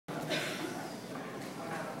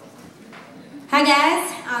Hi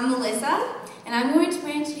guys, I'm Melissa, and I'm going to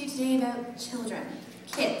rant to you today about children,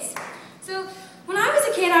 kids. So, when I was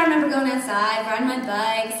a kid, I remember going outside, riding my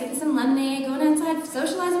bike, sipping some lemonade, going outside,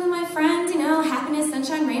 socializing with my friends, happiness,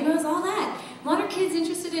 sunshine, rainbows, all that. What are kids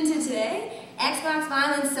interested in today? Xbox,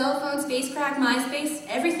 violence, cell phones, spacecraft, MySpace,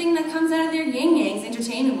 everything that comes out of their yin-yangs,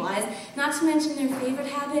 entertainment-wise, not to mention their favorite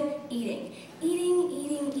habit, eating. Eating.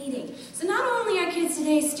 So not only are kids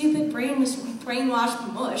today stupid,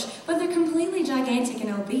 brainwashed mush, but they're completely gigantic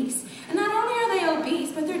and obese. And not only are they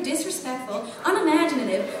obese, but they're disrespectful,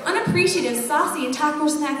 unimaginative, unappreciative, saucy, and talk more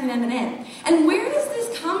smack than Eminem. And where does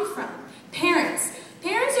this come from? Parents.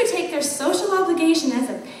 Parents who take their social obligation as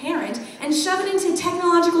a parent and shove it into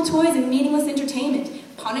technological toys and meaningless entertainment.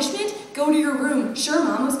 Punishment? Go to your room. Sure,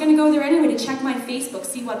 Mom, I was going to go there anyway to check my Facebook,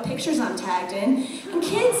 see what pictures I'm tagged in. And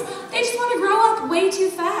kids, they just want to grow up way too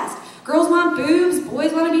fast. Girls want boobs,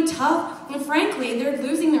 boys want to be tough, and frankly, they're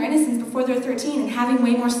losing their innocence before they're 13 and having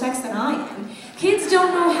way more sex than I am. Kids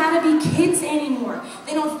don't know how to be kids anymore.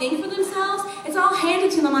 They don't think for themselves. It's all handed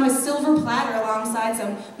to them on a silver platter alongside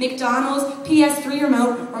some McDonald's, PS3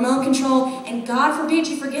 remote control, and God forbid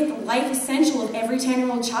you forget the life essential of every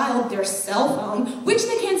 10-year-old child, their cell phone, which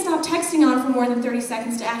they can't stop texting on for more than 30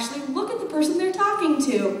 seconds to actually look at the person they're talking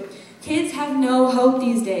to. Kids have no hope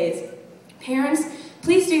these days. Parents,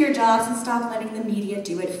 please do your jobs and stop letting the media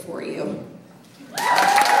do it for you.